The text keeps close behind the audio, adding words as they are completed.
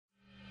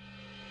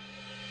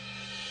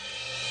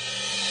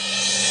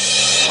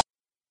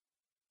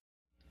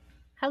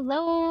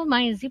Hello,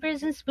 my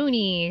zebras and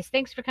spoonies.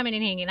 Thanks for coming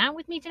and hanging out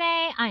with me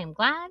today. I am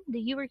glad that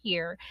you are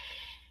here.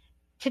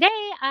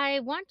 Today, I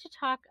want to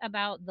talk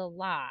about the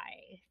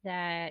lie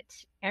that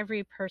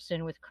every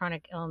person with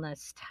chronic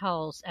illness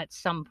tells at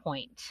some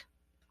point.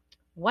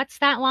 What's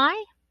that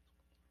lie?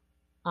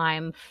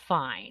 I'm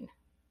fine.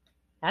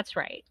 That's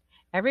right.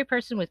 Every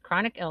person with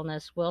chronic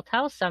illness will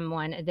tell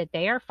someone that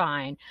they are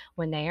fine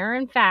when they are,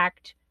 in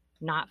fact,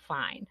 not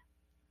fine.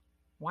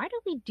 Why do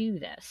we do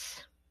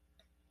this?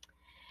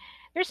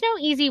 There's no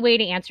easy way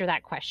to answer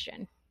that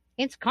question.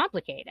 It's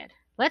complicated.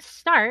 Let's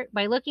start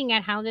by looking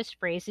at how this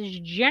phrase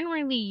is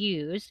generally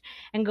used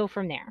and go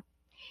from there.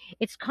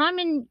 Its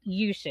common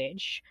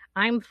usage,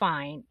 I'm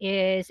fine,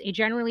 is a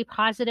generally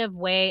positive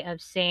way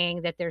of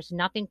saying that there's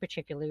nothing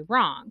particularly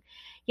wrong.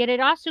 Yet it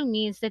also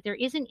means that there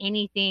isn't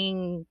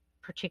anything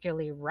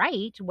particularly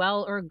right,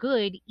 well, or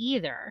good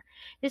either.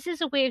 This is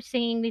a way of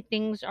saying that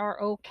things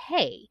are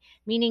okay,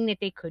 meaning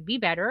that they could be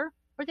better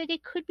or that they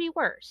could be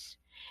worse.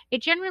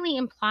 It generally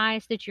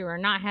implies that you are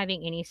not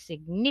having any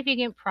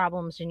significant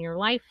problems in your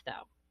life,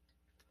 though.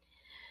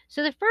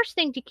 So, the first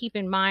thing to keep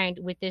in mind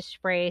with this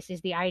phrase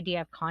is the idea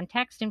of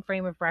context and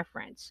frame of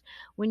reference.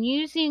 When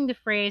using the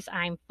phrase,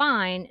 I'm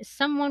fine,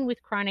 someone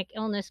with chronic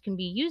illness can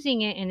be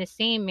using it in the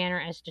same manner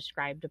as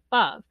described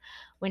above.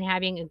 When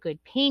having a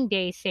good pain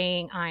day,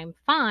 saying, I'm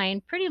fine,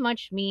 pretty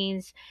much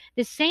means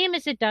the same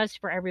as it does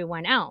for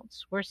everyone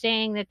else. We're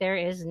saying that there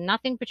is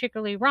nothing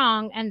particularly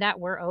wrong and that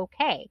we're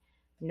okay.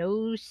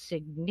 No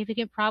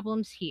significant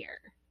problems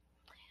here.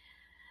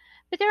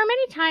 But there are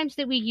many times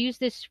that we use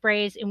this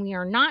phrase and we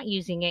are not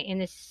using it in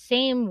the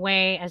same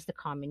way as the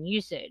common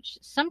usage.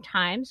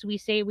 Sometimes we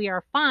say we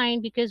are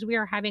fine because we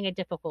are having a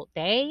difficult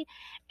day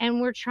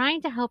and we're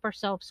trying to help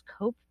ourselves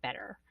cope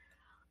better.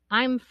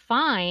 I'm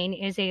fine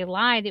is a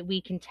lie that we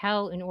can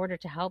tell in order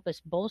to help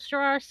us bolster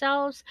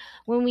ourselves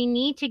when we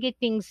need to get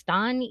things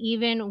done,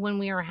 even when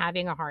we are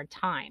having a hard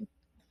time.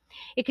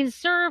 It can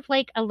serve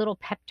like a little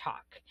pep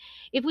talk.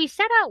 If we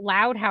said out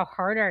loud how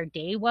hard our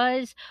day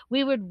was,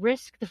 we would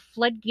risk the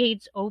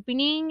floodgates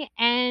opening,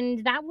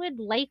 and that would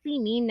likely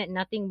mean that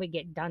nothing would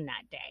get done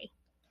that day.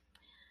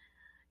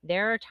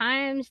 There are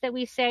times that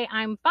we say,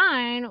 I'm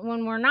fine,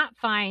 when we're not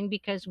fine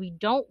because we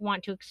don't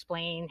want to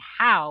explain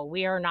how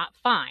we are not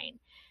fine.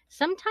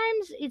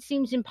 Sometimes it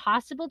seems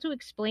impossible to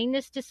explain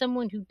this to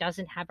someone who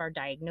doesn't have our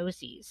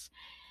diagnoses.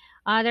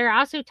 There are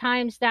also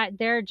times that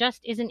there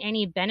just isn't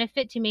any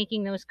benefit to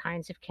making those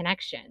kinds of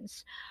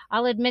connections.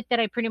 I'll admit that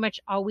I pretty much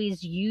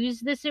always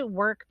use this at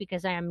work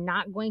because I am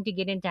not going to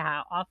get into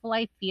how awful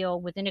I feel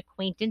with an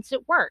acquaintance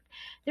at work.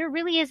 There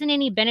really isn't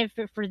any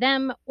benefit for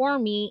them or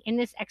me in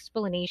this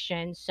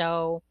explanation,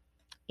 so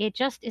it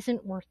just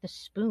isn't worth the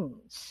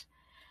spoons.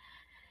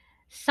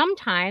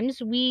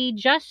 Sometimes we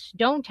just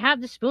don't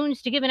have the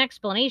spoons to give an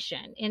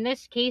explanation. In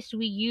this case,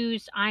 we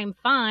use I'm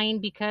fine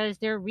because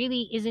there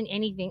really isn't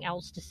anything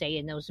else to say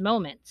in those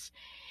moments.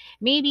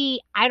 Maybe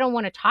I don't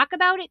want to talk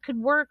about it could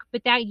work,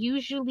 but that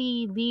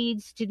usually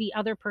leads to the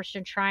other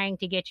person trying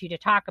to get you to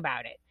talk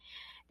about it.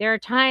 There are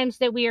times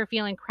that we are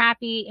feeling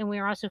crappy and we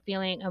are also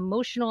feeling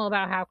emotional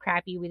about how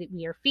crappy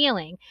we are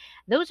feeling.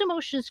 Those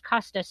emotions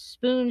cost us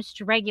spoons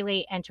to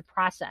regulate and to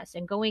process.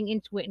 And going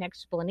into an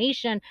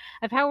explanation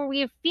of how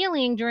we are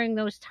feeling during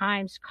those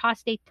times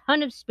cost a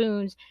ton of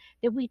spoons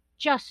that we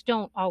just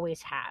don't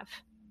always have.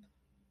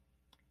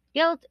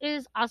 Guilt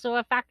is also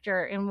a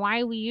factor in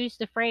why we use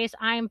the phrase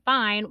I'm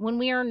fine when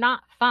we are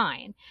not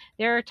fine.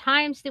 There are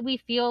times that we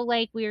feel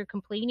like we are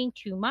complaining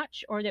too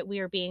much or that we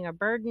are being a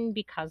burden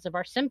because of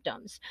our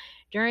symptoms.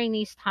 During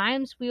these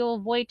times, we will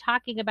avoid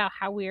talking about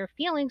how we are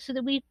feeling so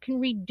that we can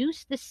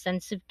reduce the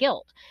sense of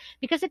guilt.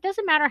 Because it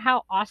doesn't matter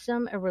how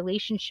awesome a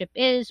relationship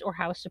is or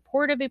how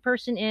supportive a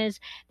person is,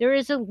 there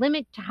is a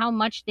limit to how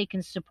much they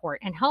can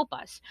support and help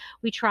us.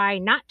 We try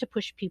not to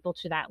push people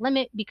to that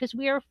limit because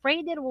we are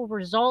afraid that it will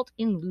result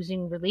in losing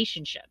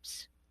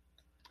relationships.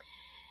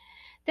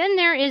 Then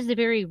there is the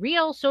very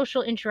real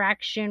social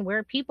interaction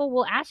where people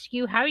will ask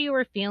you how you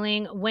are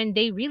feeling when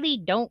they really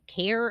don't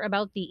care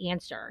about the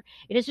answer.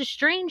 It is a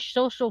strange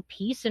social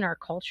piece in our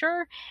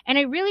culture, and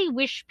I really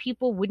wish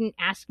people wouldn't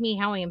ask me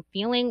how I am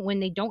feeling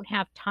when they don't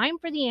have time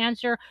for the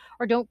answer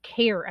or don't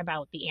care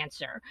about the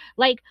answer.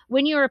 Like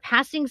when you are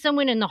passing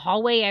someone in the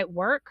hallway at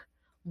work,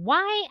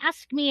 why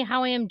ask me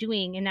how I am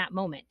doing in that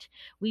moment?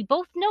 We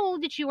both know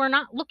that you are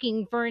not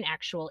looking for an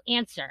actual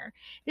answer.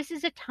 This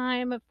is a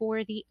time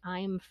for the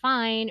I'm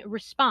fine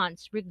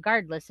response,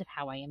 regardless of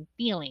how I am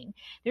feeling.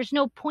 There's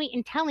no point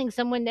in telling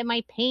someone that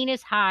my pain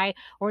is high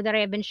or that I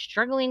have been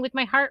struggling with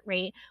my heart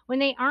rate when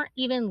they aren't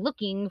even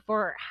looking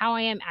for how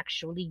I am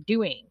actually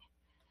doing.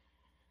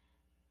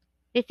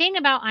 The thing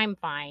about I'm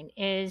fine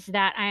is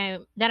that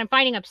I'm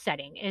finding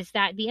upsetting is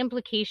that the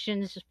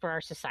implications for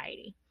our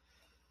society.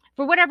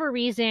 For whatever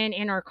reason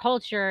in our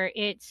culture,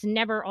 it's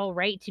never all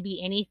right to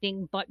be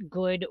anything but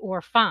good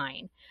or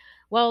fine.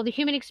 Well, the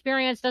human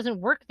experience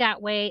doesn't work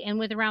that way, and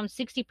with around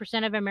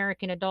 60% of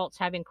American adults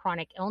having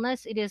chronic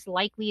illness, it is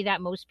likely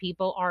that most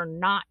people are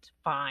not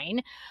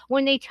fine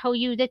when they tell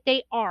you that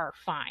they are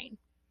fine.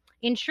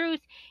 In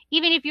truth,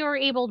 even if you're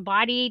able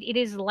bodied, it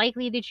is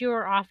likely that you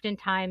are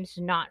oftentimes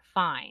not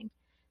fine.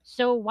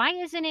 So, why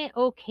isn't it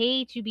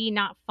okay to be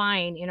not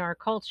fine in our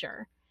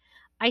culture?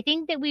 I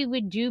think that we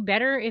would do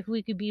better if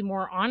we could be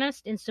more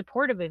honest and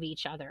supportive of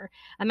each other.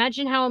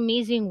 Imagine how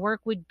amazing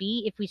work would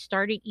be if we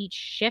started each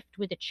shift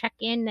with a check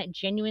in that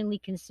genuinely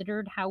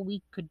considered how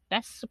we could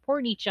best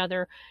support each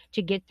other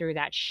to get through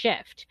that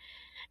shift.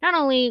 Not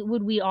only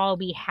would we all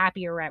be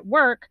happier at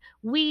work,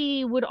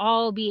 we would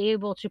all be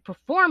able to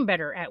perform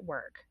better at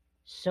work.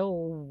 So,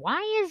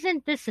 why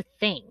isn't this a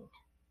thing?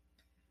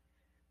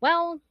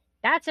 Well,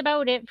 that's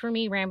about it for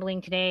me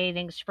rambling today.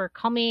 Thanks for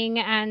coming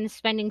and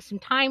spending some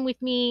time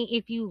with me.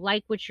 If you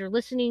like what you're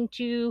listening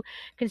to,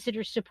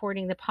 consider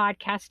supporting the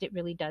podcast. It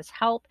really does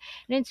help.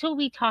 And until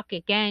we talk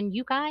again,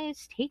 you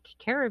guys take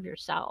care of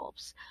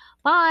yourselves.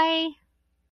 Bye.